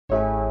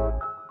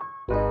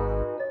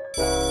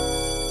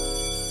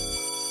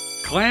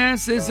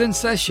Class is in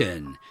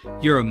session,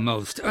 your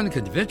most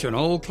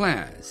unconventional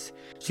class.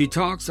 She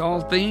talks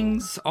all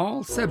things,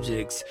 all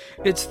subjects.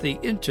 It's the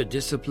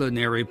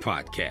Interdisciplinary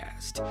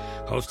Podcast.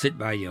 Hosted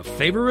by your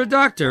favorite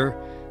doctor,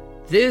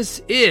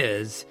 this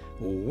is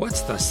What's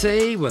the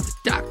Say with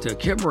Dr.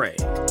 Kim Ray.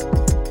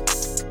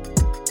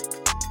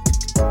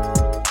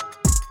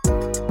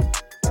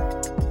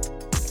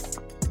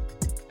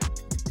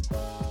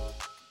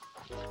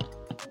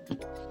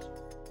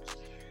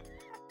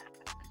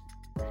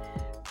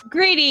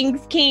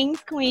 Greetings, kings,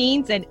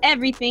 queens, and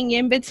everything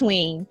in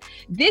between.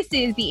 This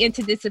is the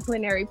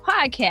Interdisciplinary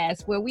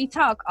Podcast where we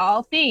talk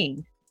all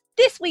things.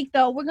 This week,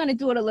 though, we're going to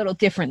do it a little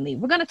differently.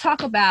 We're going to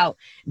talk about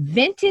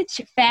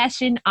vintage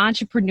fashion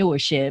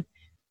entrepreneurship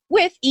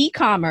with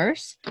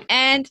e-commerce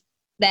and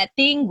that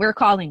thing we're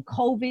calling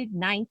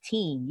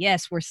COVID-19.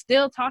 Yes, we're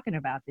still talking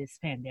about this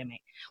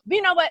pandemic. But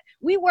you know what?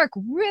 We work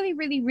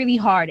really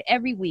hard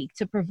every week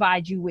to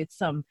provide you with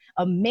some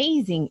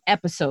amazing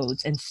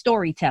episodes and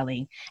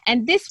storytelling.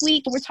 And this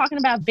week, we're talking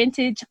about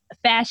vintage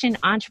fashion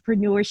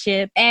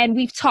entrepreneurship. And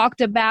we've talked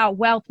about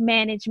wealth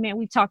management.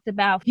 We've talked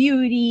about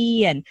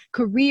beauty and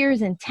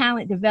careers and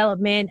talent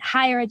development,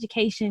 higher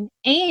education,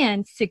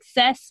 and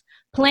success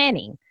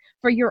planning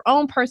for your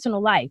own personal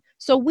life.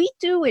 So we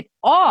do it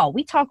all.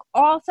 We talk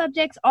all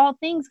subjects, all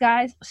things,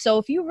 guys. So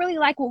if you really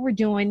like what we're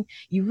doing,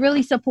 you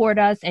really support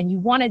us, and you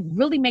want to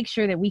really make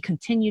sure that we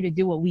continue to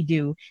do what we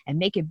do and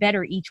make it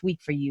better each week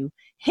for you,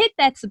 hit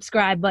that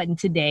subscribe button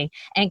today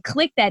and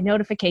click that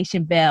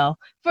notification bell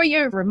for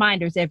your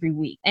reminders every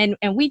week. And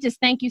we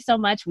just thank you so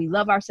much. We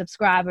love our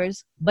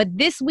subscribers. But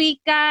this week,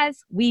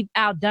 guys, we've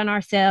outdone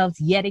ourselves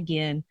yet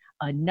again,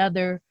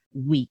 another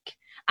week.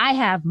 I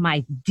have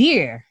my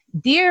dear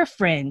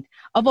friend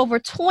of over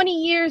 20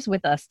 years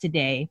with us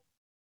today,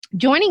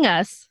 joining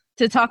us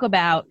to talk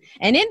about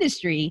an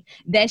industry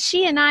that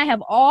she and I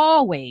have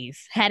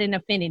always had an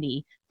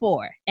affinity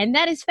for, and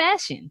that is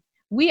fashion.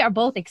 We are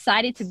both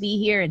excited to be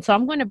here, and so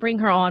I'm going to bring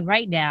her on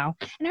right now,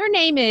 and her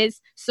name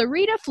is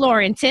Sarita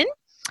Florentin.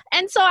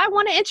 And so I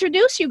want to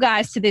introduce you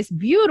guys to this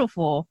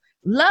beautiful,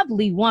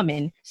 lovely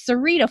woman,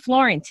 Sarita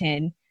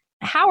Florentin.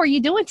 How are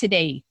you doing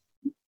today?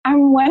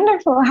 I'm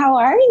wonderful. How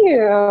are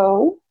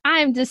you?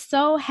 I'm just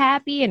so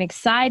happy and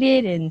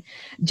excited and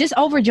just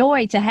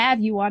overjoyed to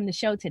have you on the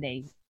show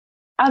today.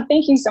 Oh,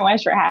 thank you so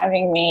much for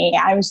having me.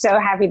 I'm so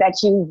happy that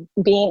you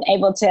being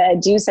able to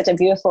do such a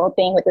beautiful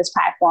thing with this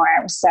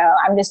platform. So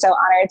I'm just so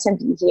honored to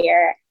be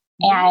here.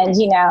 And,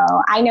 you know,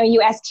 I know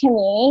you as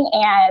Kimmy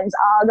and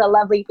all the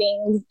lovely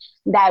things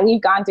that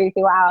we've gone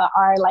throughout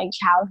our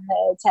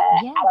childhood to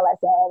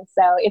adolescence.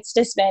 So it's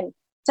just been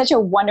such a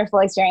wonderful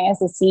experience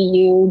to see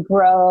you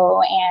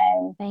grow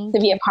and to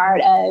be a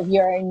part of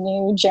your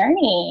new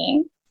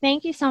journey.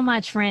 Thank you so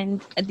much,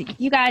 friend.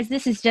 You guys,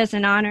 this is just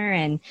an honor.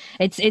 And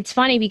it's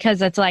funny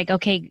because it's like,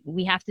 okay,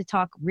 we have to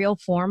talk real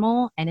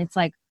formal. And it's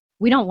like,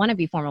 we don't want to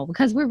be formal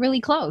because we're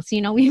really close.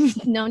 You know,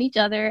 we've known each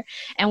other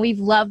and we've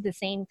loved the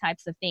same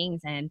types of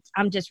things. And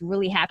I'm just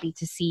really happy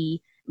to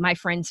see my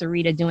friend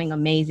Sarita doing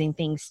amazing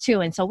things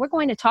too. And so we're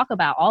going to talk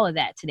about all of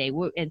that today.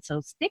 And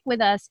so stick with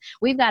us.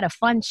 We've got a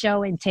fun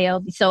show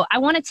entailed. So I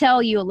want to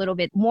tell you a little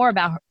bit more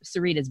about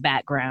Sarita's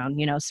background.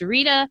 You know,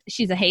 Sarita,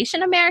 she's a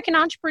Haitian American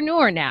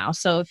entrepreneur now.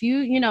 So if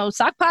you know,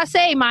 sac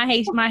passe, my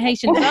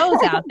Haitian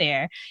foes out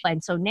there.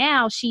 And so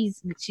now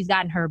she's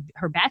gotten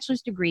her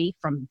bachelor's degree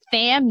from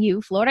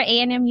FAMU, Florida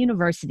A&M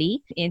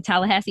University in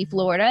Tallahassee,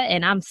 Florida.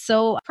 And I'm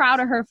so proud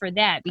of her for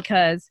that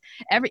because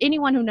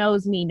anyone who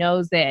knows me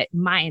knows that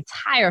my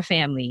entire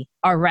family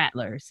are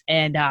Rattlers.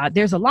 And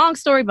there's a long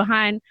story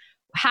behind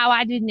how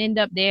I didn't end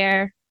up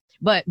there.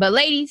 But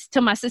ladies,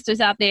 to my sisters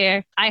out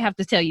there, I have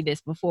to tell you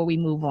this before we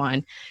move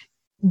on.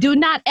 Do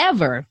not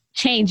ever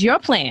change your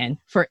plan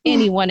for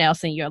anyone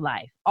else in your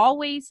life.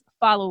 Always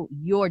follow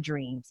your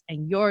dreams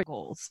and your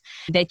goals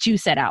that you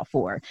set out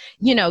for.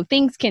 You know,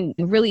 things can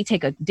really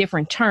take a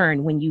different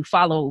turn when you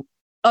follow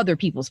other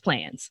people's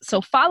plans. So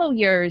follow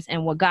yours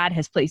and what God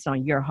has placed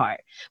on your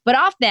heart. But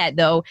off that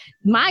though,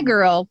 my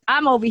girl,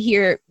 I'm over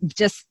here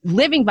just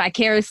living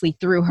vicariously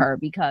through her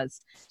because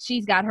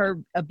she's got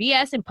a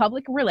BS in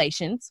public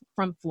relations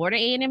from Florida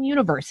A&M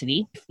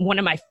University, one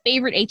of my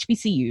favorite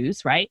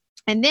HBCUs, right?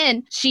 And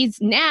then she's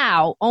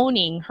now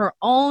owning her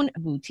own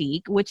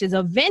boutique, which is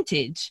a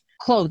vintage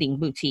clothing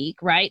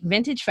boutique, right?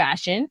 Vintage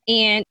fashion.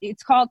 And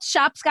it's called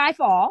Shop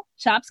Skyfall,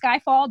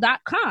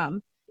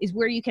 shopskyfall.com. is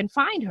where you can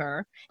find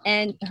her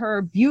and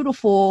her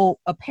beautiful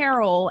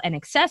apparel and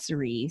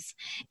accessories.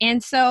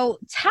 And so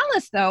tell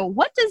us though,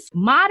 what does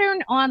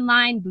modern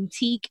online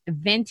boutique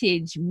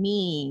vintage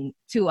mean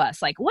to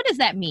us? Like, what does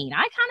that mean?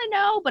 I kind of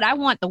know, but I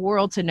want the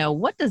world to know,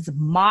 what does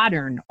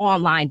modern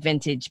online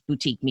vintage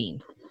boutique mean?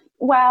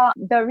 Well,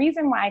 the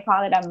reason why I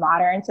call it a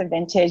modern to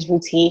vintage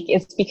boutique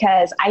is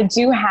because I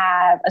do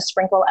have a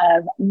sprinkle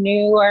of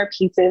newer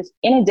pieces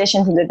in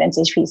addition to the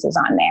vintage pieces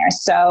on there.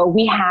 So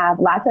we have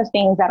lots of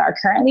things that are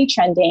currently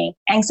trending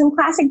and some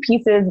classic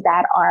pieces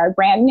that are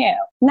brand new.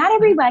 Not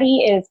everybody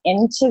is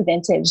into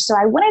vintage. So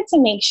I wanted to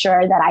make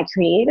sure that I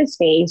create a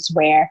space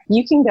where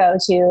you can go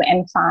to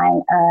and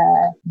find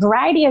a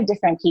variety of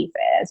different pieces.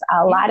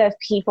 A lot of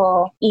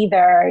people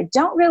either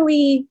don't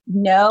really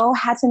know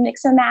how to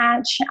mix and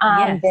match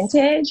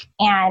vintage.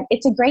 And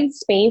it's a great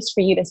space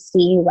for you to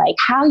see like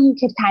how you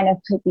could kind of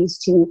put these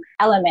two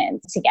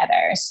elements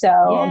together.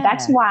 So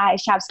that's why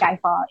Shop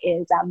Skyfall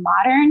is a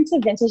modern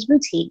to vintage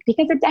boutique,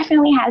 because it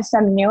definitely has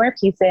some newer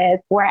pieces,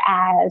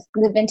 whereas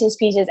the vintage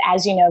pieces,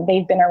 as you know,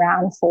 they've been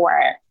around for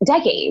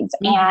decades.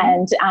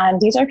 And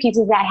these are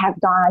pieces that have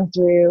gone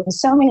through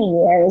so many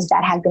years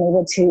that have been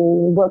able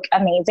to look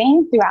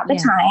amazing throughout the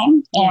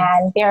time.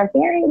 And they're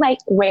very like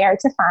rare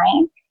to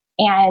find.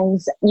 And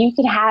you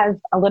could have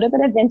a little bit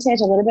of vintage,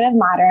 a little bit of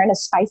modern to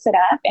spice it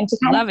up and to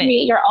kind of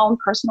create your own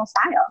personal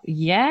style.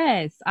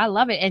 Yes, I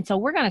love it. And so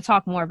we're going to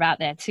talk more about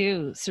that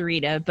too,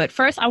 Sarita. But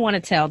first, I want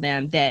to tell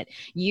them that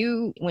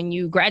when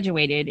you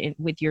graduated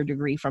with your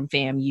degree from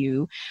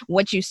FAMU,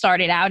 what you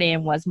started out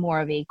in was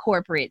more of a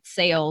corporate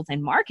sales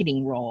and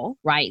marketing role,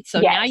 right? So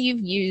now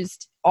you've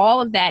used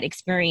all of that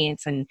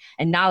experience and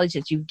knowledge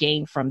that you've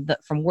gained from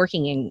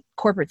working in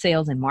corporate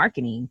sales and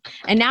marketing.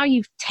 And now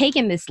you've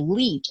taken this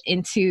leap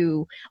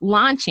into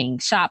launching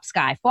Shop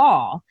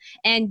Skyfall,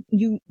 and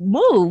you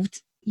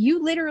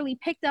literally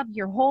picked up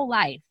your whole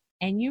life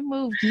and you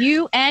moved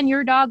you and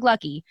your dog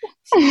Lucky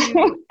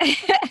to,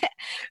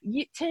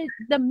 to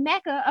the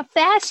mecca of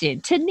fashion,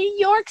 to New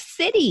York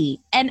City.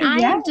 And I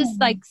am just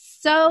like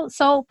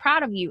so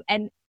proud of you.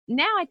 And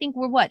now I think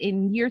we're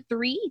in year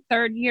 3,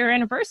 third year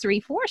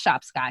anniversary for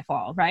Shop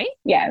Skyfall, right?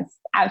 Yes,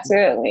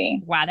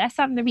 absolutely. Wow, that's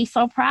something to be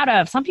so proud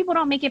of. Some people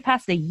don't make it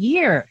past a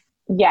year.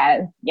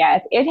 Yes.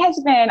 It has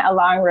been a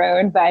long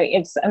road, but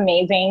it's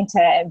amazing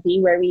to be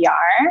where we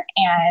are,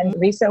 and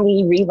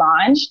recently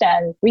relaunched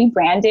and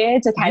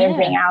rebranded to kind of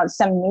bring out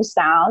some new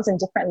styles and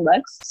different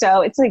looks.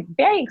 So it's a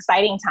very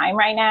exciting time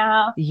right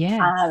now,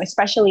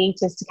 especially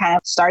just to kind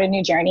of start a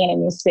new journey in a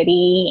new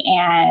city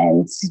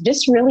and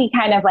just really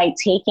kind of like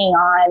taking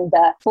on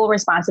the full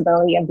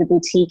responsibility of the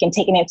boutique and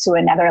taking it to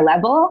another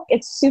level.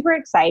 It's super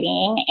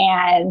exciting.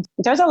 And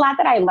there's a lot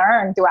that I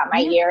learned throughout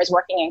my years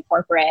working in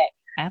corporate.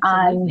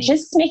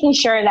 Just making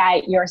sure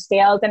that your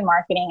sales and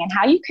marketing and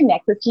how you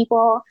connect with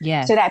people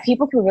so that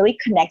people can really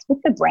connect with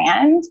the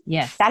brand.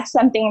 That's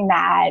something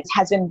that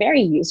has been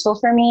very useful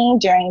for me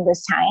during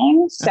this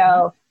time.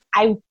 So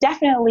I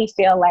definitely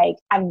feel like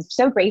I'm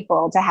so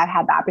grateful to have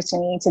had the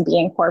opportunity to be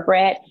in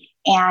corporate.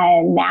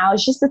 And now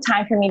it's just the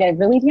time for me to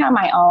really be on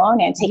my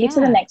own and take it to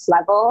the next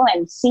level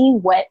and see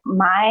what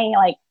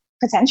my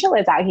potential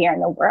is out here in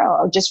the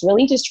world. Just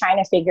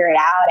trying to figure it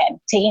out and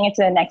taking it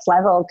to the next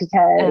level,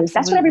 because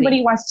that's what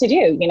everybody wants to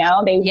do. You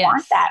know, they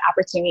want that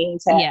opportunity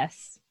to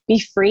be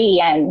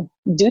free and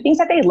do things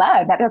that they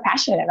love, that they're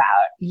passionate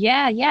about.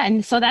 Yeah.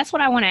 And so that's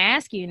what I want to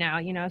ask you now,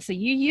 so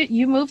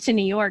you moved to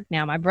New York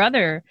now. My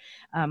brother,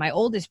 my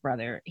oldest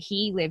brother,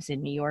 he lives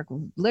in New York,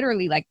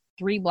 literally like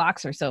 3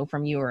 blocks or so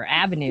from your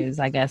avenues,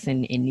 I guess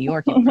in New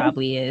York it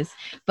probably is.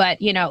 But,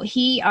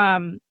 he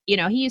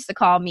used to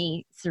call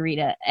me,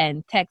 Sarita,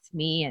 and text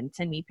me and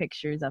send me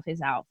pictures of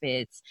his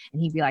outfits.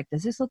 And he'd be like,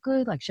 does this look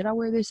good? Like, should I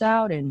wear this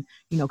out? And,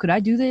 could I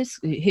do this?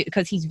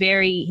 Because he's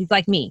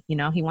like me,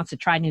 he wants to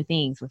try new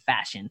things with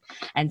fashion.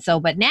 And so,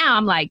 but now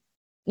I'm like,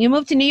 you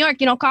moved to New York,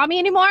 you don't call me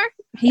anymore?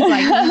 He's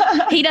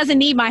like, he doesn't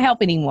need my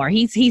help anymore.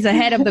 He's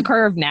ahead of the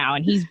curve now,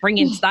 and he's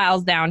bringing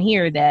styles down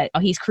here that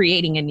he's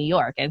creating in New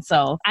York. And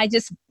so I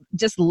just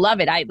love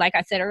it. Like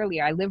I said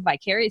earlier, I live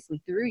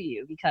vicariously through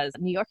you, because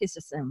New York is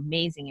just an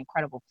amazing,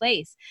 incredible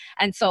place.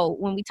 And so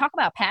when we talk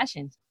about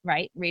passion,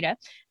 right, Rita,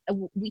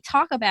 we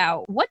talk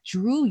about what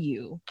drew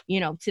you,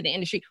 to the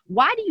industry.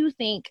 Why do you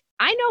think,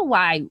 I know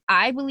why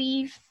I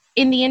believe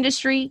in the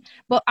industry,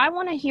 but I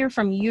want to hear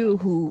from you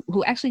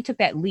who actually took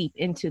that leap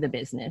into the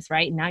business,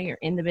 right? Now you're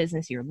in the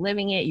business, you're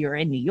living it, you're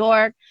in New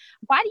York.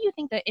 Why do you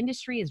think the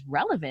industry is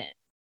relevant?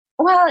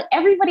 Well,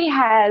 everybody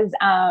has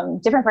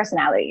different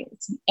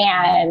personalities.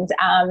 And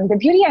the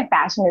beauty of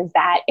fashion is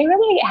that it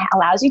really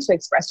allows you to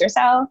express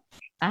yourself.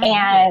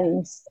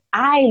 And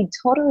I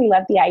totally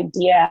love the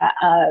idea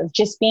of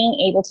just being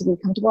able to be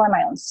comfortable in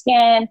my own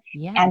skin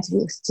and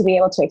to be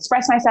able to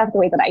express myself the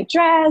way that I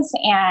dress,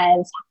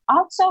 and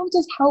also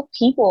just help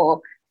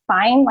people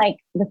find like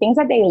the things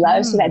that they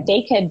love so that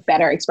they could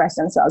better express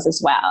themselves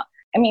as well.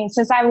 I mean,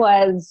 since I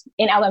was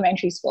in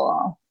elementary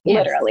school,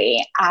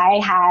 literally,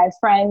 I had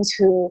friends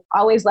who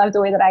always loved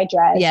the way that I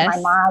dressed. My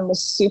mom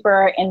was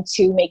super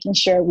into making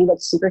sure we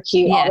looked super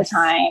cute all the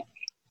time.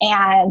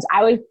 And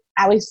I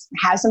would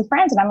have some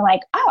friends and I'm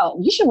like, oh,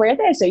 you should wear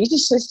this, or you should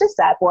switch this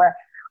up, or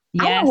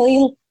I don't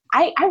really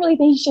I really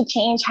think you should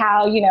change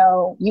how,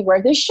 you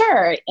wear this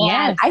shirt. And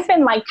Yes. I've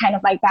been like kind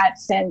of like that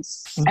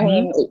since, I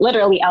mean,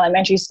 literally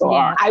elementary school.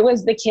 Yeah. I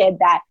was the kid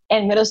that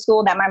in middle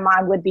school that my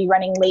mom would be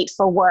running late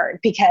for work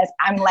because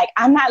I'm like,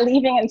 I'm not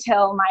leaving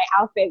until my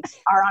outfits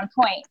are on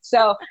point.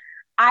 So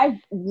I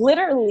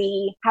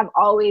literally have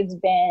always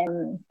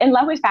been in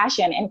love with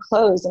fashion and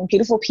clothes and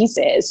beautiful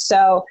pieces.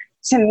 So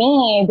to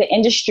me, the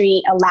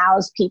industry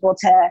allows people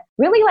to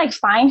really like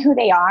find who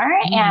they are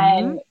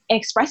and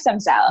express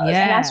themselves.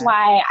 Yeah. And that's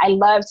why I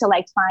love to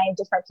like find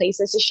different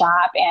places to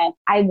shop. And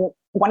I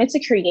wanted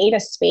to create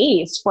a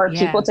space for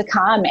people to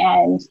come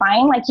and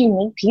find like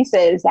unique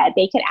pieces that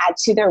they could add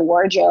to their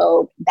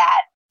wardrobe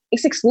that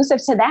it's exclusive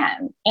to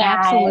them. And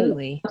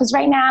Absolutely. because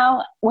right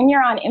now, when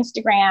you're on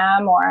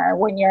Instagram or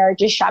when you're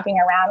just shopping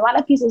around, a lot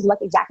of pieces look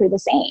exactly the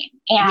same.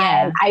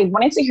 And I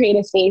wanted to create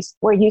a space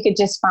where you could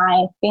just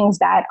find things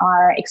that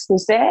are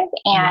exclusive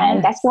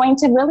and that's going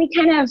to really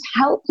kind of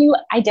help you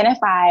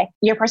identify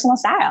your personal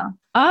style.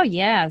 Oh,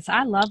 yes.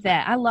 I love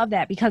that. I love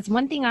that because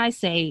one thing I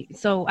say,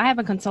 so I have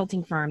a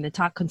consulting firm, the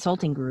Talk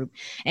Consulting Group.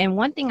 And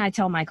one thing I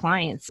tell my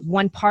clients,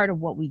 one part of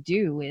what we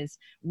do is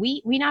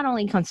we not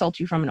only consult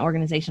you from an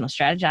organizational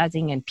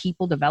strategizing and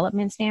people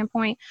development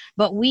standpoint,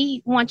 but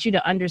we want you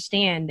to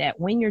understand that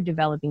when you're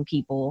developing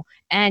people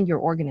and your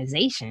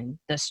organization,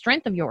 the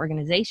strength of your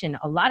organization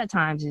a lot of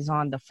times is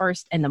on the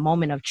first and the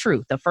moment of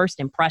truth, the first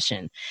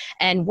impression.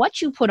 And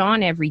what you put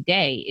on every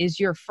day is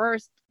your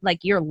first,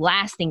 like your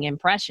lasting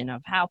impression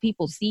of how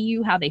people see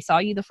you, how they saw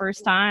you the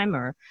first time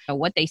or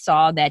what they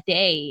saw that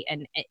day.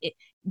 And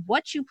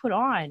what you put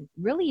on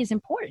really is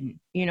important,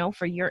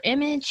 for your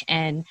image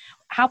and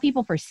how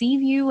people perceive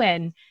you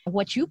and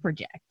what you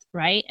project.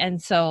 Right.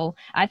 And so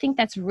I think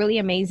that's really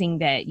amazing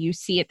that you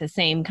see it the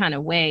same kind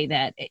of way,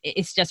 that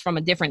it's just from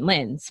a different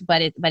lens,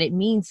 but it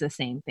means the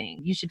same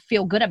thing. You should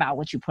feel good about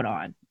what you put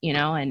on,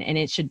 and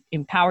it should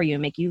empower you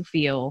and make you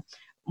feel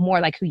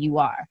more like who you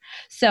are.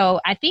 So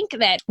I think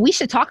that we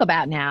should talk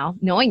about now,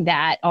 knowing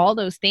that all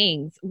those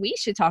things, we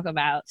should talk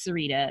about,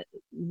 Sarita,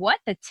 what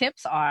the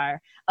tips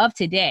are of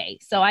today.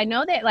 So I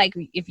know that like,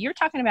 if you're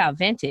talking about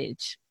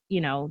vintage,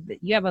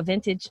 you have a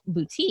vintage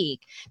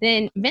boutique,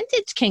 then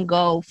vintage can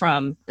go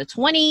from the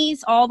 20s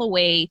all the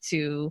way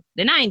to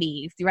the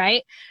 90s,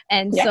 right?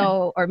 And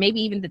so, or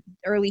maybe even the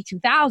early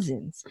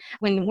 2000s.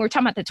 When we're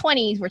talking about the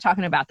 20s, we're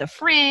talking about the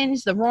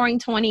fringe, the roaring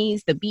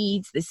 20s, the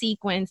beads, the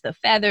sequins, the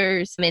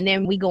feathers. And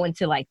then we go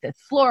into like the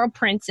floral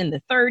prints in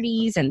the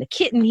 30s and the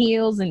kitten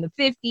heels in the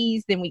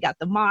 50s. Then we got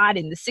the mod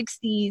in the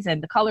 60s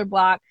and the color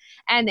block,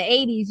 and the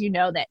 80s,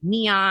 that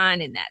neon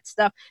and that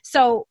stuff.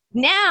 So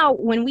now,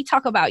 when we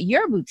talk about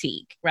your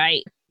boutique,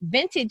 right,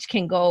 vintage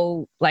can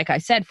go, like I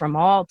said, from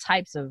all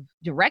types of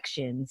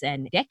directions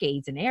and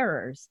decades and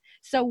eras.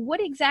 So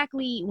what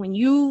exactly, when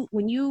you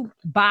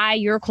buy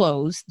your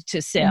clothes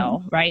to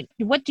sell, right,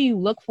 what do you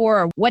look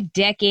for? Or what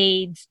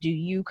decades do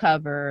you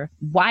cover?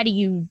 Why do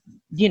you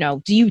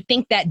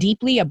think that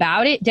deeply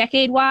about it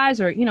decade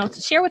wise, or,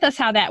 share with us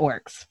how that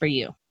works for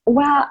you?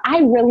 Well, I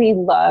really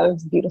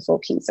love beautiful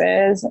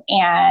pieces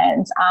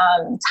and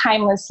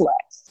timeless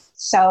looks.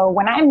 So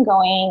when I'm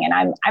going,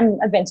 and I'm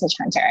a vintage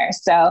hunter,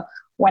 so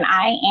when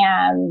I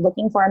am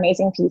looking for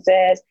amazing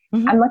pieces,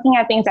 I'm looking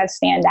at things that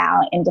stand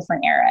out in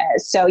different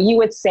eras. So you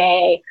would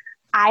say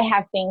I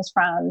have things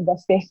from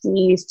the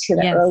 50s to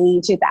the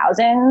early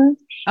 2000s.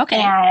 Okay.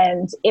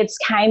 And it's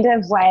kind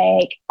of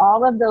like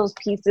all of those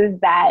pieces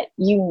that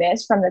you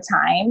miss from the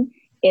time.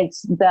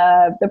 It's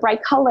the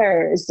bright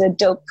colors, the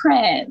dope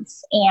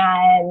prints,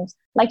 and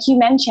like you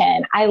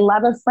mentioned, I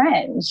love a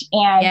fringe,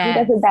 and who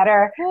does it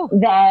better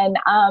than,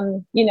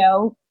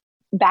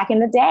 back in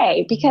the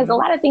day, because a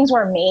lot of things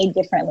were made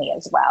differently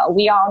as well.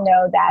 We all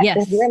know that we're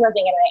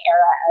living in an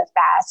era of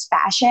fast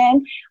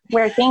fashion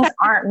where things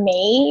aren't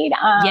made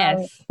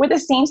with the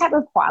same type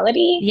of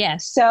quality.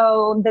 Yes.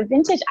 So the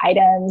vintage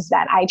items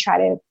that I try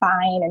to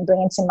find and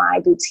bring into my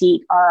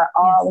boutique are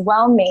all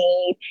well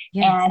made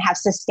and have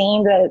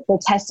sustained the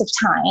test of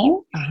time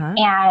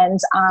and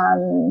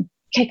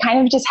can kind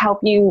of just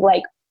help you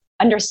like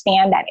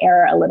understand that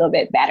era a little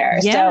bit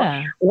better.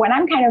 So when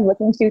I'm kind of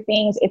looking through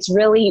things, it's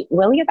really,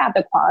 really about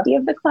the quality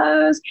of the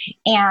clothes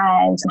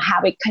and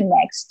how it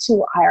connects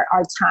to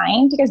our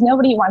time, because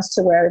nobody wants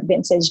to wear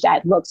vintage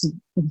that looks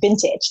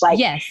vintage. Like,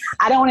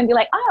 I don't want to be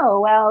like, oh,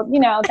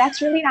 well,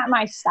 that's really not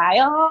my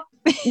style.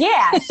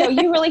 So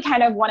you really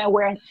kind of want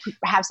to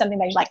have something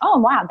that you're like, oh,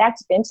 wow,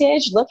 that's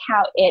vintage. Look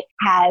how it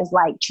has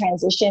like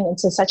transitioned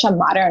into such a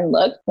modern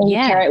look when you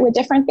pair it with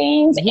different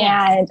things.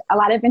 And a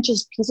lot of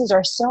vintage pieces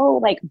are so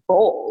like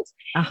bold.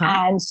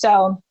 And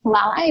so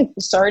while I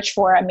search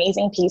for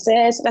amazing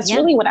pieces, that's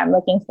really what I'm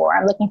looking for.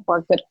 I'm looking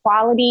for good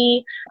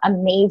quality,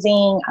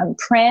 amazing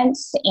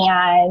prints,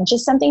 and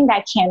just something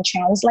that can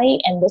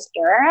translate in this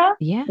era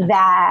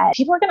that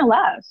people are going to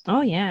love.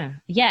 Oh, yeah.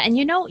 Yeah. And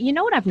you know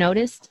what I've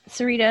noticed,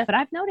 Sarita? But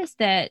I've noticed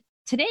that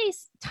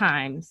today's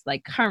times,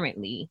 like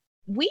currently,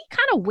 we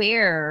kind of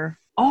wear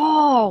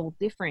all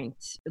different.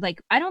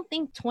 Like, I don't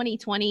think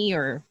 2020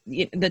 or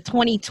the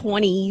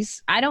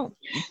 2020s, I don't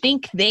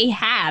think they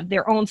have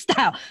their own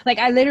style. Like,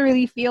 I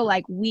literally feel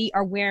like we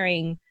are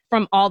wearing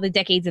from all the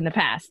decades in the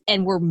past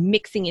and we're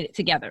mixing it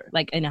together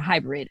like in a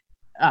hybrid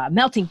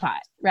melting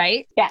pot,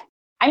 right? Yeah.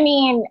 I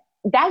mean,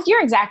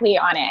 you're exactly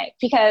on it,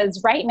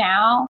 because right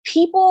now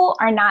people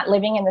are not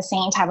living in the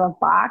same type of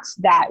box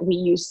that we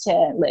used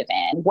to live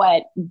in.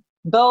 What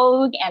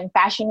Vogue and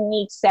Fashion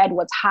Week said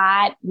what's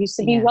hot used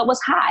to be what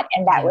was hot,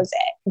 and that was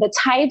it. The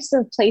types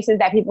of places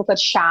that people could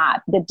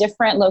shop, the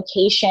different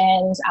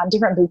locations,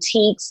 different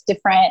boutiques,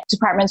 different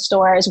department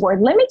stores were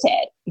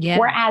limited. Yeah.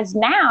 Whereas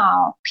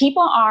now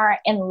people are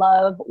in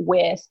love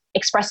with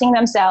expressing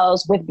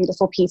themselves with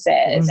beautiful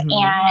pieces. Mm-hmm.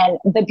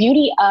 And the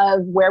beauty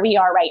of where we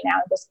are right now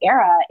in this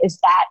era is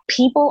that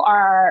people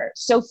are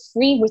so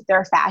free with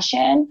their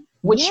fashion,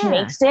 which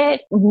makes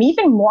it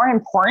even more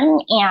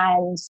important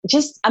and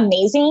just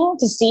amazing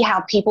to see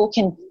how people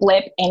can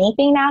flip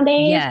anything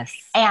nowadays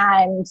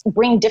and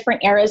bring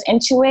different eras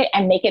into it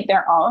and make it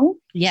their own.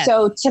 Yes.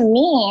 So to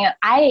me,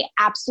 I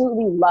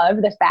absolutely love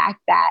the fact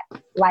that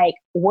like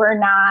we're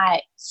not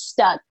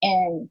stuck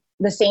in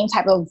the same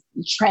type of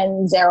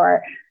trends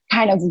or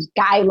kind of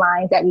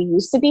guidelines that we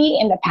used to be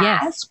in the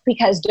past,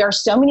 because there are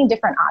so many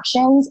different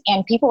options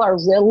and people are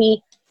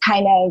really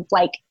kind of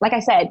like I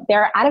said,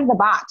 they're out of the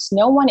box.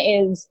 No one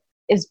is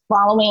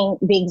following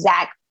the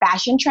exact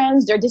fashion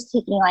trends. They're just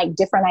taking like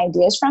different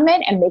ideas from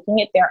it and making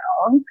it their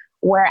own.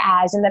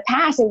 Whereas in the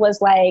past, it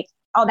was like,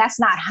 oh, that's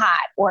not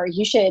hot, or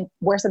you should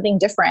wear something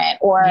different,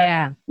 or,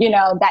 you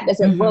know, that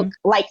doesn't look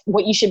like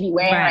what you should be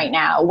wearing right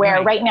now.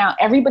 Where right now,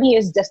 everybody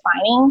is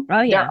defining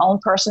their own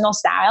personal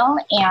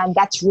style, and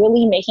that's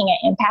really making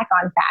an impact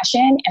on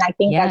fashion. And I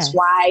think that's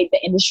why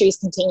the industry is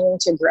continuing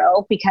to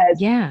grow,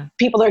 because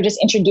people are just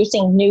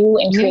introducing new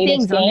and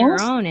creative things on their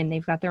own, and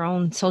they've got their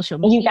own social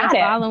media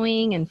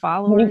following and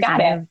followers.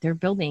 They're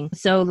building.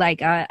 So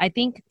like, I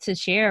think to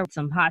share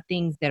some hot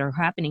things that are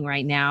happening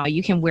right now,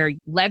 you can wear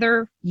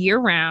leather year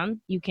round.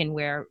 You can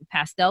wear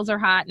pastels are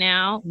hot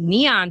now.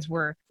 Neons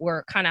were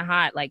kind of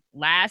hot like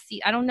last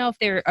year. I don't know if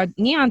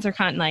neons are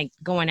kind of like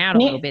going out a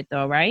little bit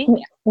though, right?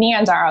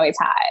 Neons are always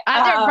hot.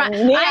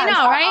 Neons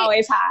are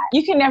always hot.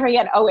 You can never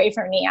get away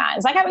from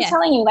neons. Like I was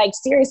telling you, like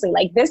seriously,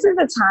 like this is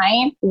a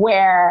time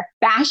where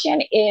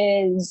fashion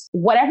is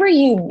whatever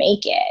you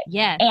make it.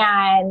 Yeah.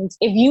 And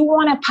if you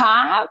want to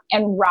pop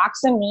and rock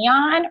some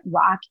neon,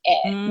 rock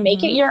it.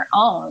 Make it your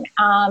own.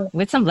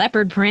 With some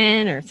leopard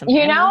print or some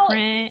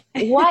print.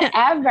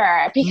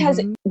 Whatever. Because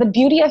the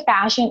beauty of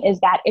fashion is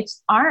that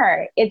it's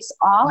art. It's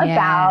all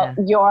about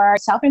your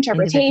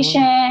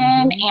self-interpretation.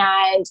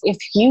 And if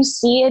you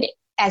see it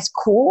as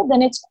cool,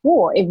 then it's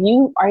cool.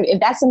 If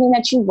that's something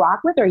that you rock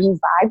with or you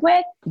vibe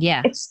with,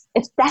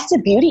 that's the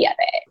beauty of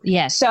it.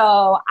 Yeah.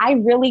 So I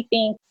really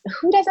think,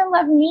 who doesn't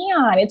love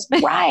neon? It's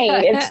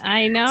bright.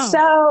 I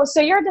know.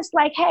 So you're just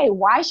like, hey,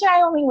 why should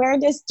I only wear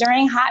this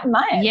during hot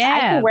months? Yeah. I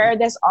can wear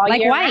this all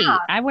year white. round.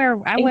 I wear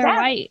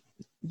white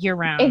year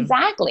round.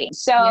 Exactly.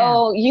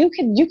 So you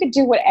could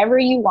do whatever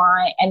you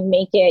want and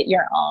make it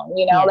your own,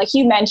 you know, like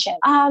you mentioned,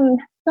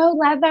 faux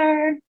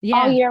leather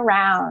all year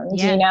round,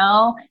 you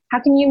know, how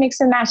can you mix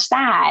and match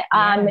that?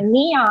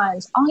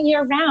 Neons all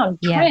year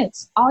round,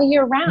 prints all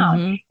year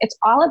round. It's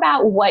all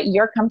about what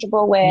you're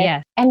comfortable with.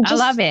 Yeah. And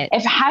just I love it.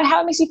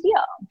 How it makes you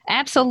feel.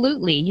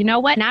 Absolutely. You know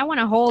what? And I want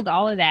to hold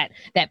all of that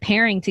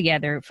pairing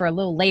together for a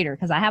little later,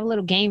 because I have a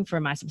little game for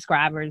my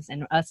subscribers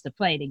and us to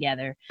play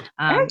together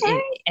at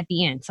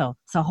the end. So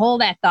hold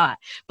that thought.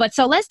 But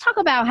so let's talk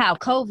about how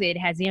COVID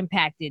has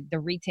impacted the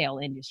retail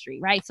industry,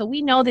 right? So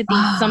we know that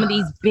some of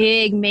these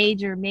big,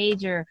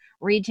 major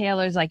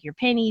retailers like your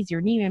Pennies,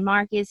 your Neiman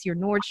Marcus, your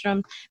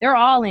Nordstrom, they're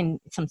all in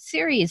some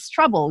serious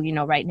trouble, you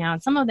know, right now.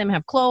 And some of them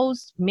have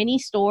closed many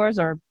stores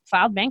or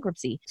filed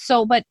bankruptcy.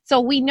 So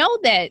we know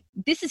that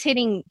this is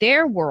hitting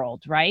their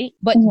world, right?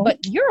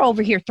 But you're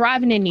over here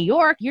thriving in New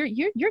York.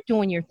 You're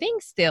doing your thing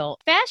still.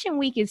 Fashion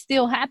Week is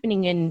still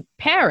happening in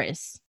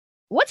Paris.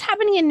 What's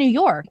happening in New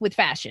York with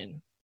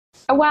fashion?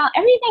 Well,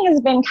 everything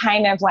has been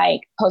kind of like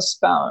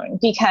postponed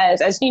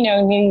because, as you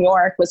know, New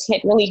York was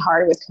hit really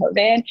hard with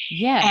COVID.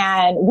 Yeah.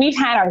 And we've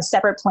had our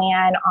separate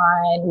plan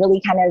on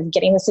really kind of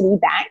getting the city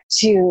back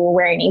to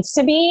where it needs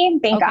to be.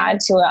 Thank God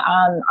to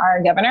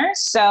our governor.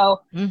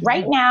 So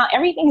right now,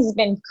 everything has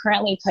been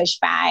currently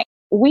pushed back.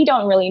 We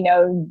don't really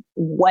know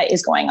what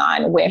is going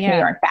on with New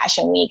York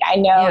Fashion Week. I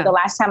know the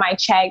last time I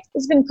checked,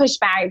 it's been pushed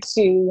back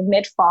to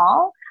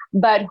mid-fall.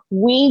 But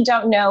we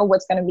don't know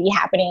what's going to be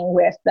happening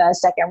with the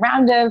second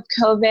round of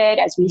COVID,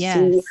 as we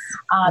see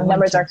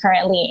numbers are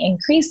currently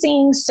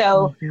increasing.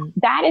 So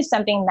that is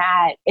something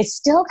that is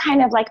still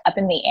kind of like up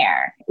in the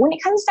air. When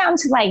it comes down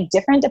to like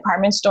different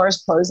department stores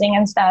closing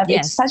and stuff,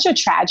 it's such a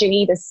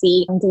tragedy to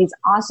see these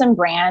awesome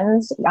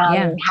brands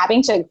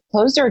having to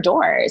close their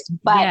doors.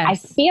 But I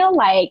feel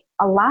like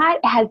a lot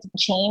has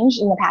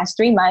changed in the past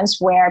 3 months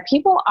where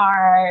people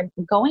are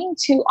going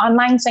to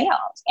online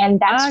sales. And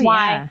that's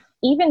why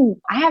even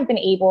I have been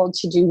able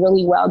to do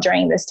really well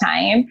during this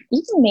time.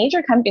 Even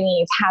major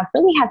companies have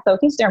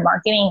focused their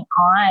marketing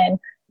on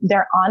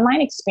their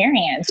online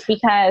experience,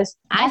 because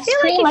I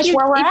feel like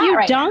if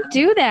you don't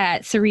do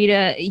that,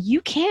 Sarita, you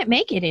can't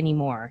make it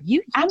anymore.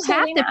 You have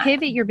to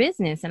pivot your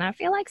business. And I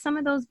feel like some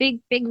of those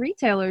big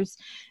retailers,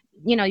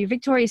 you know, your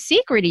Victoria's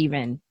Secret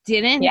even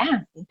didn't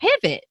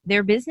pivot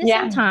their business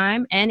in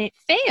time, and it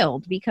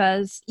failed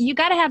because you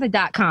got to have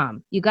the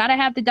 .com. You got to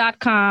have the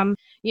 .com,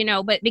 you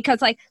know, but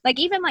because like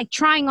even like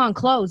trying on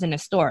clothes in a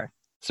store,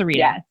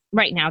 Sarita,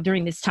 right now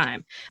during this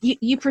time,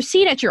 you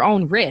proceed at your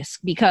own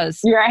risk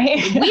because we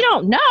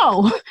don't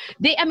know.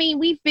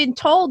 We've been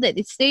told that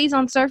it stays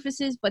on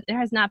surfaces, but there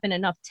has not been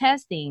enough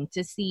testing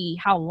to see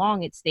how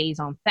long it stays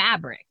on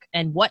fabric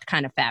and what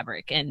kind of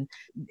fabric. And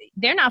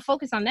they're not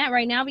focused on that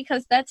right now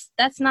because that's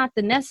not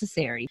the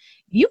necessary.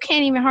 You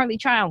can't even hardly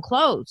try on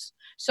clothes.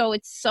 So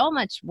it's so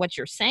much what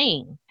you're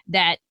saying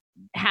that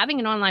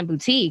having an online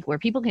boutique where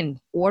people can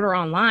order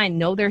online,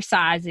 know their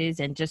sizes,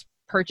 and just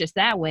purchase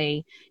that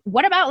way.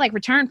 What about like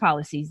return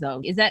policies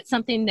though? Is that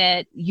something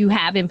that you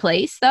have in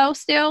place though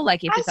still?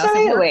 Like if it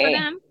doesn't work for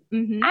them?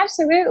 Mm-hmm.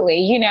 Absolutely.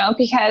 You know,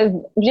 because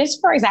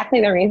just for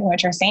exactly the reason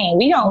what you're saying,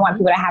 we don't want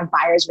people to have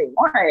buyer's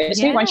remorse.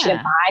 We want you to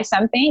buy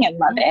something and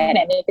love it. And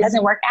if it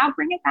doesn't work out,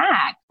 bring it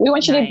back. We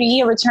want you to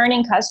be a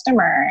returning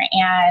customer.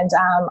 And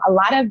a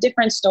lot of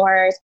different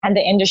stores and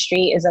the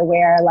industry is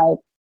aware, like,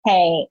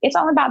 hey, it's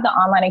all about the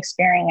online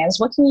experience.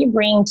 What can you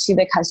bring to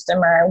the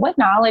customer? What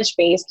knowledge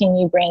base can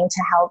you bring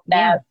to help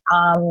them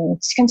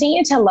to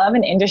continue to love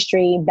an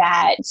industry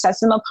that sets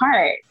them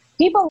apart?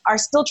 People are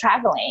still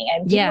traveling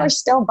and people are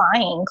still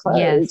buying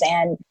clothes.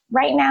 And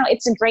right now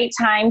it's a great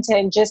time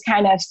to just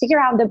kind of figure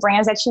out the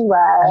brands that you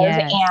love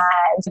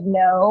and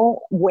know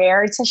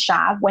where to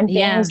shop when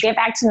things get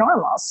back to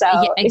normal. So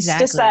it's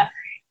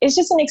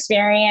just an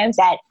experience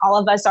that all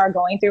of us are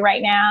going through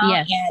right now,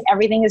 and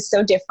everything is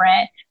so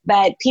different,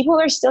 but people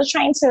are still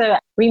trying to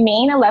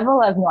remain a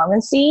level of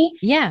normalcy.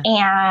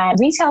 And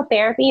retail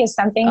therapy is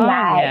something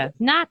that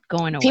not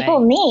going away.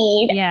 People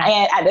need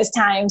at this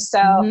time.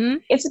 So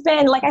it's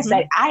been, like I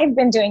said, I've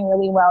been doing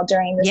really well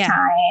during this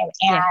time,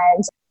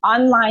 and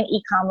online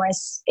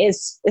e-commerce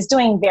is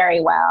doing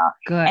very well.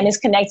 Good. And is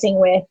connecting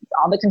with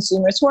all the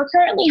consumers who are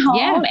currently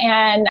home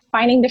and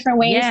finding different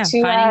ways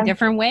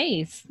different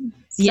ways.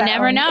 You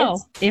never know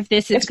if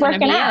this is going to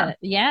be it.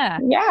 Yeah.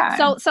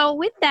 So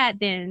with that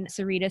then,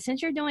 Sarita,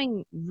 since you're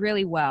doing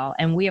really well,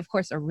 and we of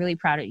course are really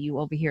proud of you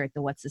over here at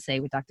the What's to Say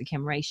with Dr.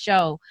 Kim Ray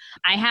show,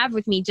 I have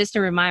with me, just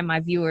to remind my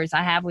viewers,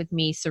 I have with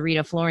me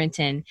Sarita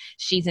Florentin.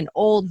 She's an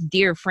old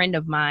dear friend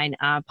of mine,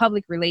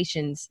 public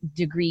relations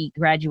degree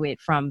graduate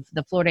from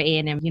the Florida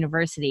A&M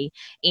University.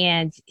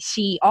 And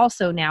she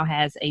also now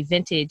has a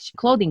vintage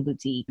clothing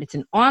boutique. It's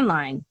an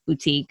online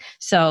boutique.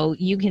 So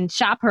you can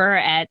shop her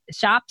at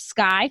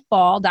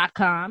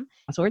shopskyfall.com.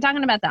 So we're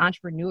talking about the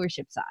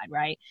entrepreneurship side,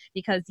 right?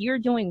 Because you're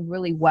doing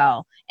really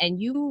well. And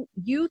you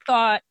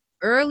thought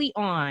early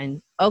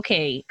on,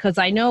 okay, because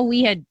I know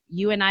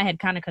you and I had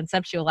kind of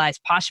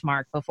conceptualized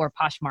Poshmark before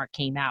Poshmark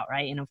came out,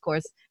 right? And of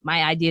course,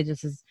 my idea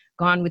just is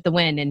gone with the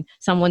wind and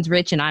someone's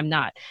rich and I'm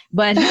not.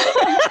 But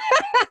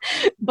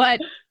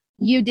but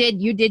you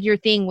did your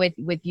thing with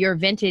your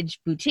vintage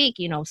boutique,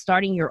 you know,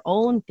 starting your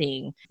own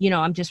thing. You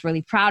know, I'm just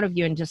really proud of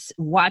you, and just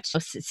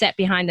sat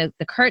behind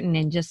the curtain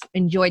and just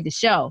enjoyed the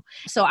show.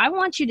 So I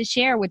want you to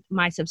share with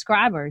my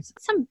subscribers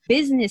some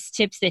business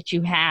tips that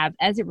you have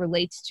as it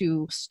relates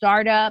to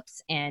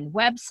startups and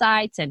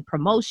websites and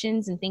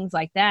promotions and things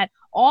like that,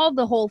 all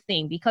the whole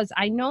thing, because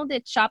I know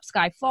that Shop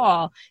Sky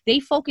Fall, they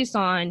focus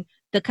on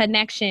the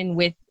connection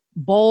with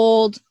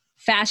bold,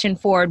 fashion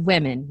forward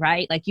women,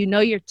 right? Like, you know,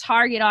 your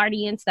target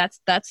audience,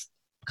 that's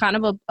kind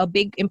of a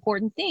big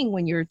important thing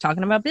when you're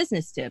talking about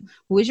business tip.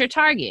 Who is your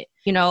target?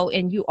 You know,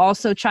 and you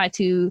also try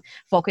to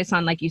focus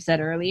on, like you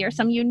said earlier,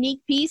 some unique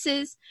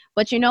pieces.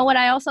 But you know what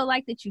I also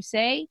like that you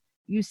say?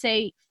 You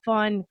say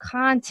fun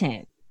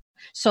content.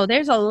 So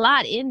there's a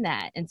lot in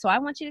that. And so I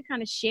want you to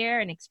kind of share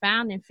and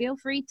expound, and feel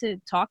free to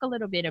talk a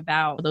little bit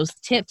about those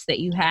tips that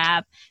you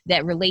have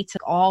that relate to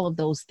all of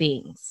those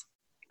things.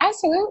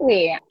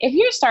 Absolutely. If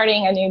you're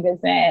starting a new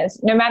business,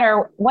 no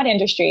matter what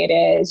industry it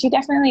is, you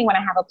definitely want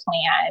to have a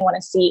plan. You want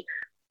to see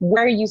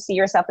where you see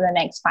yourself in the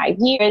next 5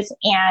 years,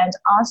 and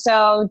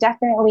also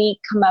definitely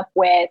come up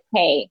with,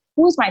 hey,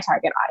 who's my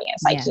target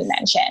audience, like you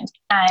mentioned,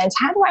 and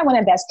how do I want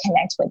to best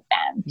connect with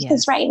them?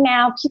 Because right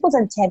now, people's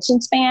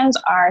attention spans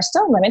are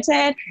so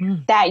limited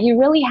that you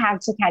really have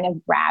to kind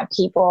of grab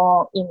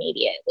people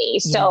immediately.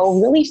 So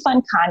really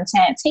fun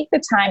content, take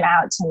the time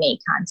out to make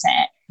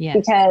content.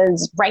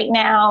 Because right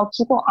now,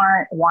 people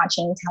aren't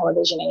watching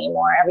television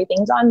anymore.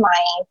 Everything's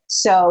online.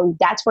 So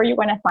that's where you're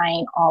going to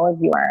find all of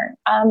your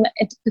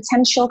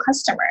potential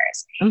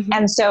customers.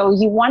 And so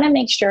you want to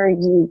make sure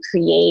you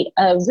create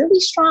a really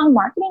strong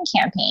marketing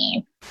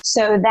campaign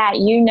so that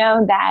you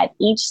know that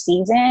each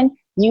season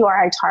you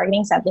are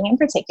targeting something in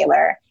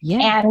particular.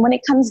 And when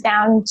it comes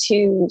down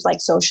to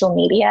like social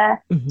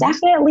media,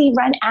 definitely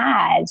run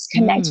ads,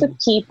 connect with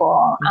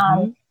people.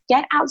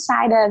 get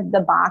outside of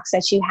the box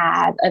that you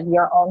have of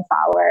your own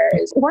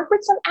followers, work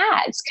with some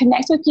ads,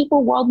 connect with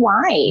people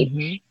worldwide.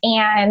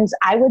 And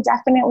I would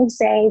definitely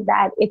say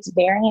that it's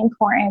very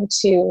important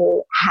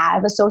to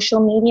have a social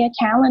media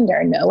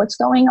calendar, know what's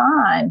going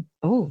on.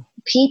 Oh,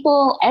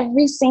 People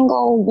every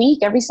single week,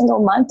 every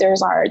single month, there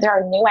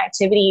are new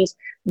activities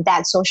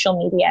that social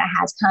media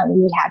has come.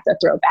 We have the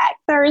Throwback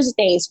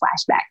Thursdays,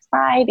 Flashback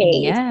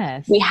Fridays.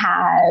 yes. We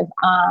have,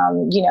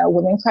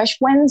 Women Crush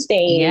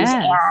Wednesdays, Yes.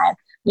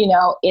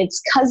 and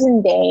it's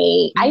Cousin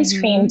Day, Ice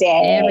Cream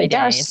Day. Every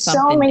There are day is so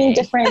something many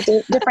day.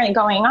 different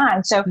going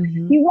on. So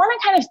you want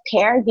to kind of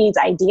pair these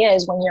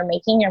ideas when you're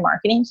making your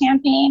marketing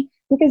campaign,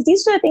 because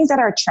these are the things that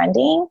are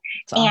trending,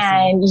 It's awesome.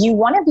 and you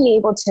want to be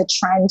able to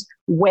trend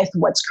with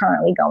what's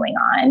currently going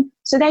on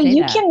so that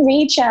you can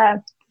reach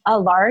a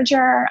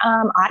larger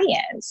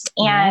audience.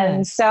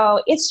 And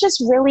so it's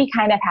just really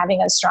kind of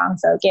having a strong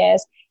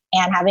focus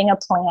and having a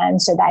plan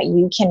so that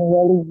you can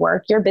really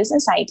work your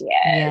business ideas.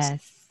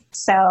 Yes.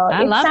 So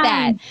I love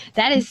that.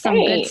 That is some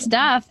good great.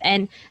 stuff.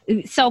 And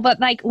so, but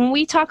like when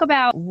we talk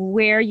about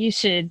where you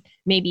should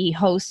maybe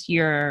host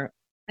your,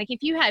 like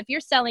if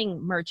you're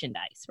selling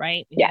merchandise,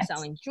 right? If Yes. you're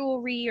selling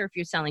jewelry, or if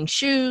you're selling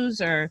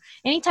shoes or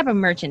any type of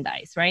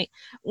merchandise, right?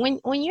 When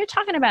you're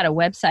talking about a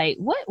website,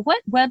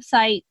 what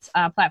website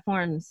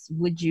platforms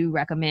would you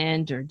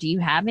recommend, or do you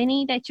have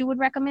any that you would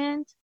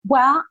recommend?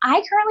 Well,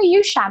 I currently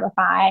use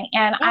Shopify,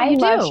 and I you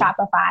love do?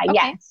 Shopify. Okay.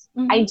 Yes,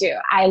 I do.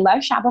 I love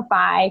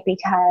Shopify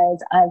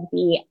because of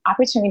the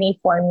opportunity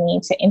for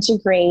me to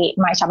integrate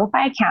my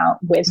Shopify account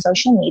with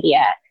social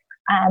media.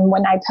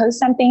 When I post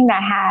something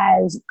that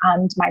has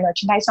my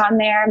merchandise on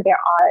there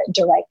are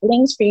direct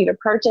links for you to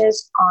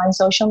purchase on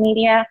social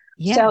media.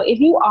 Yeah. So if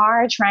you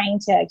are trying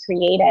to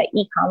create an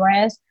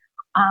e-commerce,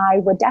 I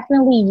would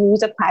definitely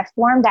use a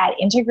platform that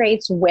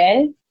integrates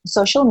with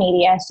social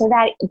media so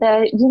that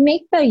you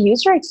make the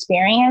user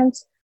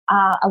experience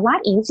a lot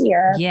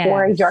easier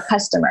for your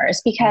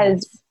customers,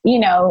 because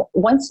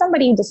once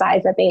somebody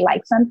decides that they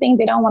like something,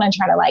 they don't want to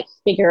try to like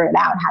figure it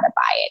out how to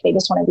buy it. They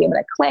just want to be able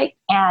to click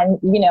and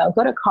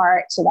go to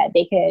cart so that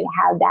they could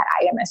have that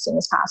item as soon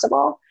as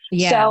possible.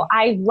 Yeah. So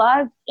I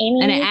love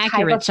any and an type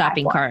accurate of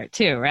shopping platform. cart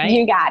too, right?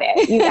 You got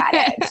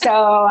it. So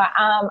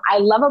I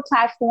love a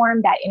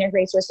platform that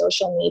integrates with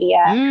social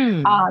media.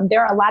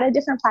 There are a lot of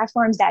different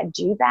platforms that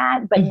do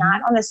that, but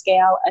not on the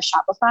scale of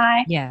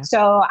Shopify. Yeah.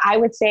 So I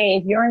would say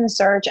if you're in the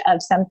search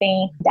of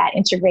something that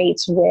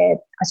integrates with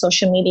a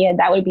social media,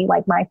 that would be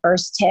like my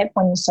first tip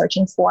when you're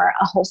searching for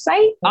a whole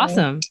site.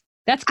 Awesome.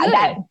 That's good.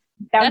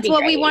 That's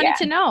what we wanted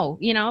to know,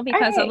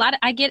 because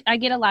I get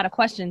a lot of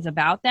questions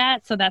about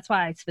that. So that's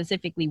why I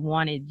specifically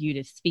wanted you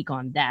to speak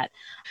on that.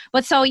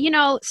 But so,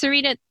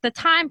 Sarita, the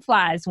time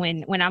flies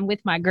when I'm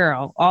with my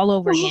girl all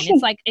over again.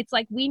 It's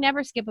like we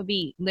never skip a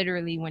beat,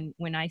 literally,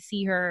 when I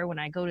see her, when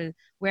I go to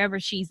wherever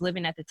she's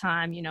living at the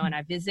time, and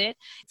I visit.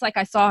 It's like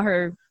I saw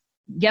her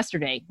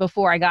yesterday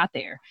before I got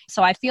there.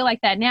 So I feel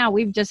like that now.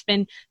 We've just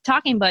been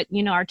talking, but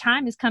our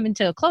time is coming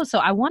to a close. So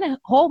I want to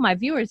hold my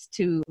viewers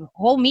to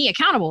hold me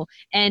accountable,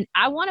 and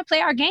I want to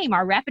play our game,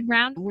 our rapid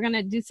round. We're going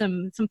to do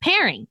some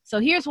pairing. So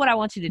here's what I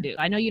want you to do.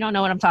 I know you don't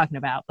know what I'm talking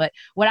about, but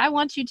what I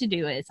want you to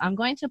do is I'm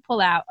going to pull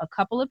out a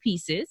couple of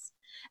pieces,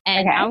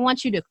 and I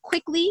want you to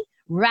quickly,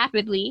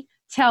 rapidly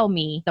tell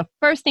me the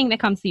first thing that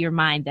comes to your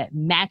mind that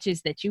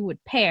matches, that you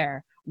would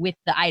pair with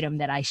the item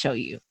that I show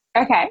you.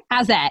 Okay.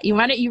 How's that? You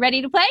want it? You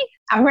ready to play?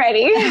 I'm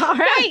ready. All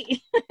right.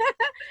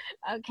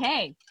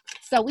 Okay.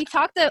 So we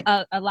talked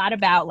a lot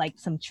about like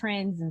some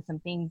trends and some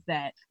things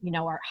that,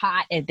 are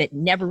hot and that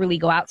never really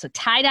go out. So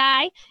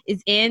tie-dye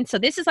is in. So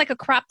this is like a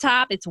crop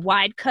top. It's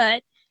wide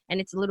cut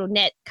and it's a little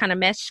net kind of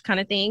mesh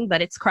kind of thing,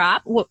 but it's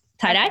crop.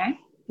 Tie-dye? Okay.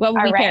 What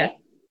would we pair?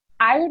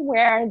 I would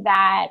wear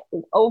that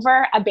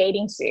over a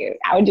bathing suit.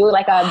 I would do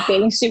like a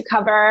bathing suit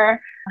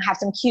cover, have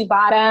some cute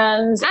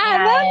bottoms. I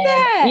love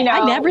that.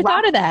 I never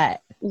thought of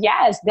that.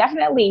 Yes,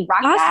 definitely.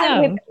 Rock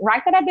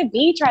that at the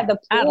beach or at the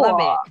pool. I love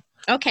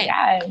it. Okay.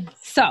 Yes.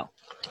 So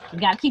we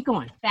got to keep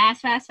going.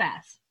 Fast.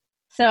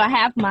 So I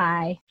have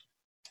my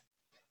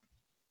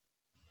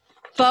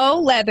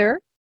faux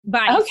leather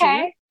bodysuit.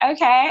 Okay.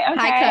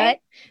 High cut,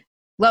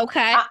 low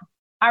cut.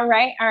 All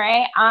right.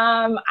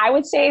 I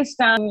would say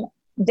some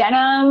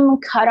denim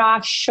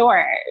cutoff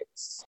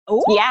shorts.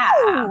 Ooh. Yeah.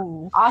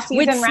 All season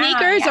with round,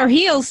 sneakers or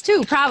heels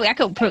too. Probably I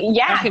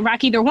could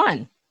rock either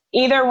one.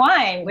 Either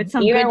one. With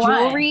some good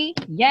jewelry.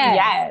 Yes.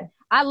 Yes.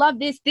 I love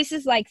this. This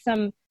is like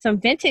some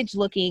vintage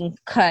looking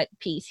cut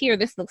piece here.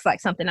 This looks like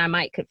something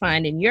I could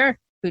find in your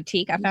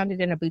boutique. I found it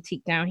in a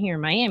boutique down here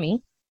in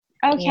Miami.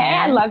 Okay.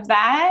 I love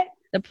that.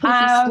 The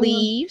poofy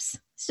sleeves.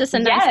 It's just a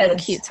nice little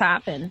cute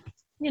top, and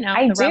the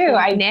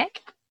neck.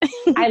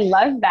 I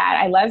love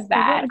that. So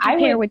what would you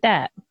pair with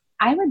that?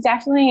 I would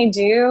definitely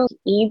do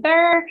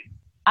either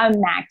a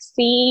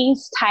maxi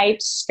type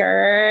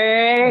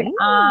skirt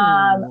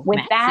with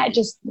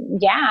maxi.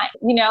 That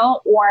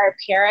or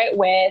pair it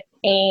with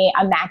a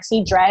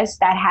maxi dress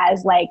that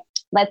has like,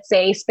 let's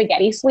say,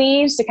 spaghetti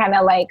sleeves to kind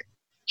of like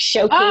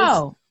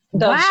showcase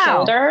those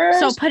shoulders.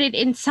 So put it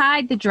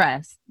inside the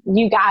dress.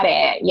 You got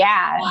it.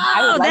 Yeah.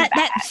 I would love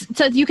that.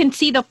 So you can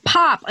see the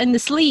pop in the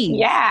sleeve.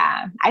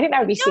 Yeah. I think that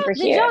would be super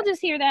cute. Did y'all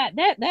just hear that?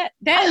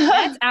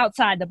 That's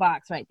outside the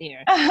box right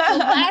there. So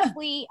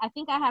lastly, I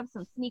think I have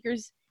some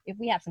sneakers if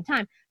we have some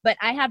time, but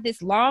I have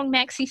this long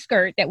maxi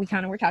skirt that we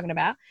kind of were talking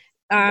about.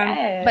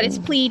 But it's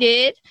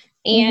pleated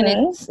and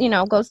it's,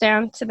 goes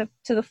down to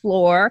the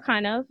floor,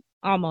 kind of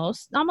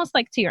almost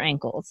like to your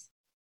ankles.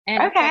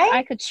 And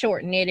I could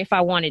shorten it if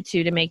I wanted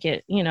to make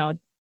it,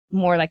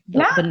 more like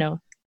the no.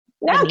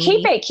 No,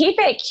 keep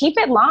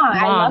it long.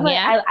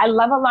 I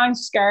love a long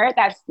skirt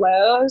that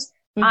flows.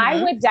 Mm-hmm.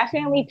 I would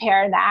definitely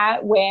pair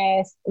that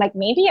with like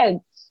maybe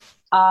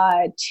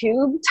a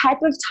tube type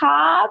of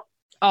top.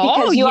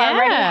 Because you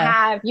already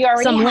have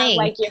some length.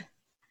 Like so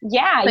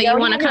you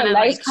want to kind of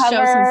like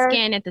show some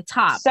skin at the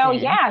top. So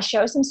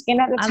show some skin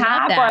at the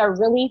top, or a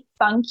really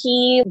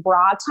funky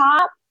bra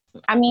top.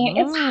 I mean,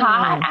 it's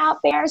hot out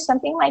there.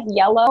 Something like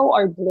yellow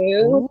or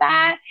blue with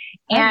that.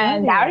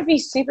 And that would be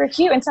super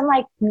cute. And some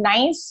like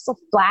nice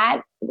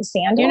flat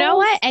sandals. You know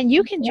what? And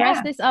you can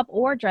dress this up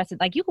or dress it.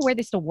 Like you can wear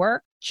this to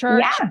work,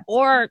 church,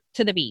 or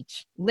to the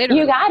beach.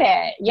 Literally. You got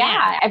it.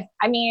 Yeah.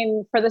 I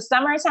mean, for the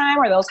summertime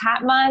or those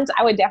hot months,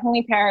 I would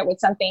definitely pair it with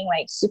something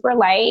like super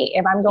light.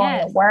 If I'm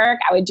going to work,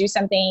 I would do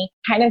something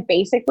kind of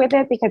basic with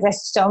it because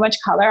there's so much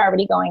color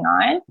already going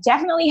on.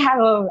 Definitely have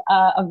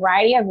a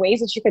variety of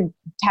ways that you could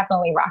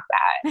definitely rock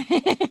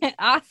that.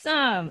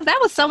 Awesome. That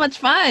was so much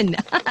fun.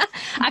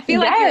 I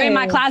feel like you're in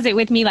my closet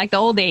with me like the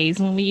old days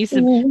when we used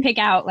to pick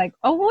out like,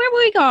 where were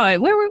we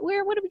going? What are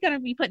we going to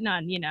be putting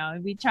on?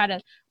 And we try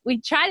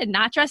to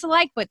not dress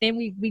alike, but then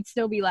we'd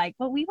still be like,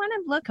 well, we want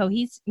to look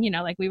cohesive,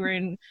 like we were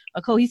in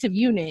a cohesive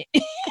unit.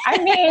 I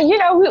mean,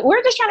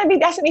 we're just trying to be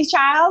Destiny's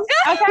Child.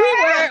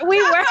 Okay. we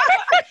were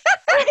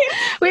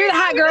the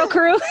hot girl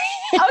crew. Okay.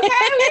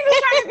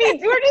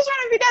 We're just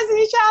trying to be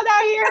Destiny's Child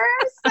out here.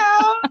 So,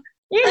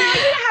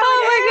 oh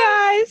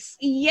my gosh.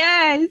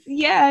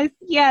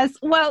 Yes.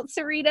 Well,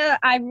 Sarita,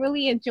 I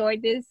really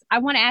enjoyed this. I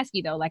want to ask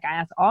you though, like I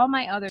ask all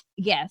my other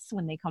guests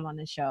when they come on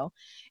the show,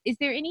 is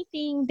there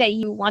anything that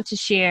you want to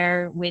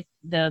share with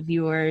the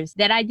viewers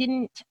that I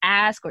didn't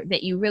ask or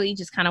that you really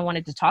just kind of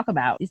wanted to talk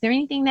about? Is there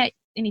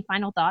any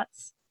final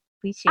thoughts?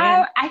 Please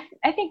share.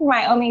 I think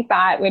my only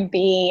thought would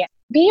be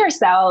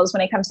yourselves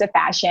when it comes to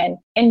fashion.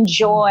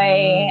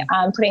 Enjoy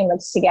putting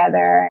looks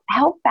together.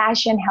 Help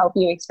fashion help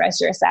you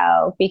express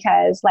yourself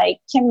because like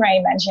Kim Ray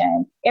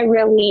mentioned, it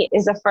really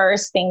is the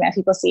first thing that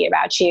people see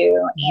about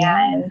you.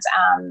 And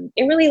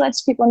it really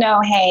lets people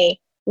know, hey,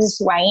 this is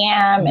who I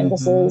am and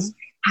this is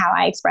how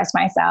I express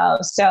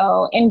myself.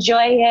 So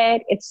enjoy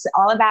it. It's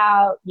all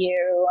about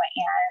you.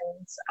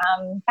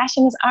 And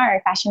fashion is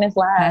art. Fashion is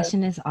love.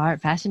 Fashion is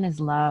art. Fashion is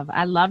love.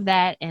 I love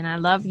that. And I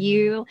love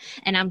you.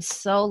 And I'm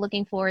so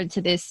looking forward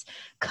to this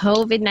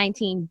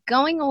COVID-19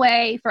 going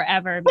away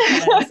forever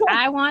because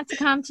I want to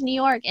come to New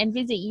York and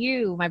visit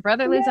you. My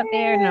brother lives up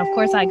there. And of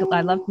course, I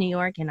love New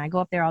York and I go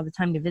up there all the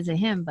time to visit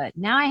him. But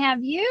now I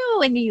have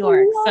you in New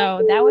York.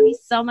 So that would be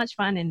so much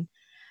fun. And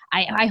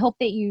I hope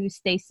that you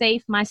stay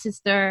safe, my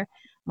sister.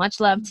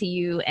 Much love to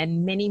you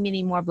and many,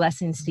 many more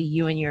blessings to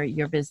you and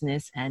your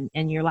business and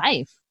your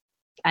life.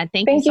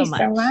 Thank you so much.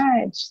 Thank you so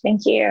much.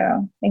 Thank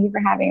you. Thank you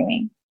for having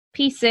me.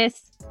 Peace,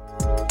 sis.